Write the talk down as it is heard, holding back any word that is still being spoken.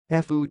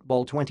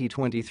efootball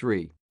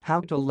 2023, how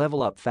to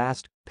level up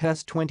fast,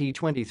 PES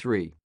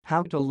 2023,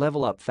 how to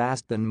level up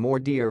fast than more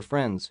dear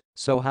friends,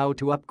 so how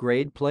to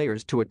upgrade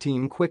players to a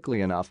team quickly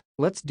enough.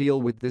 Let's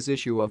deal with this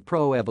issue of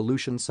Pro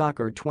Evolution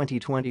Soccer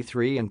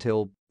 2023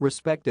 until,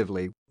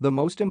 respectively, the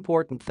most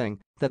important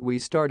thing that we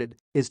started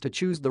is to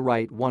choose the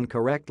right one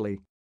correctly.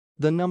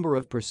 The number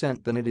of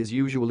percent than it is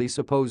usually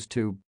supposed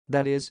to,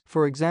 that is,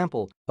 for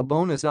example, a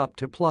bonus up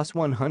to plus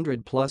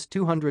 100 plus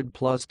 200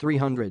 plus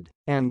 300,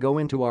 and go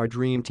into our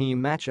dream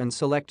team match and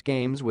select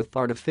games with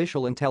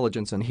artificial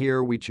intelligence, and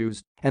here we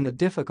choose, and the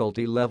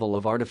difficulty level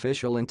of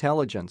artificial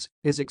intelligence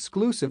is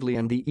exclusively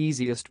and the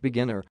easiest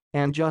beginner,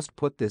 and just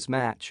put this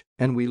match,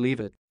 and we leave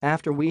it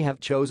after we have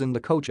chosen the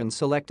coach and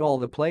select all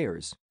the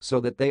players so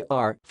that they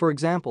are, for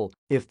example,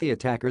 if the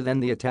attacker then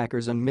the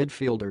attackers and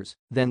midfielders,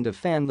 then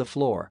defend the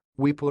floor.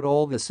 We put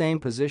all the same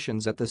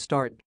positions at the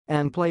start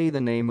and play the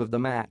name of the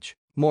match,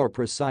 more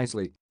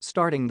precisely,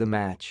 starting the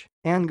match,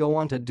 and go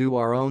on to do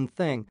our own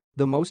thing.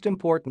 The most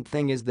important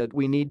thing is that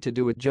we need to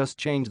do it, just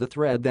change the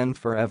thread then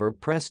forever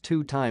press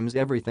 2 times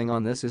everything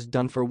on this is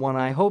done for 1.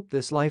 I hope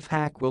this life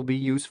hack will be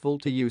useful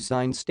to you.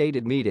 Signed,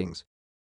 Stated Meetings.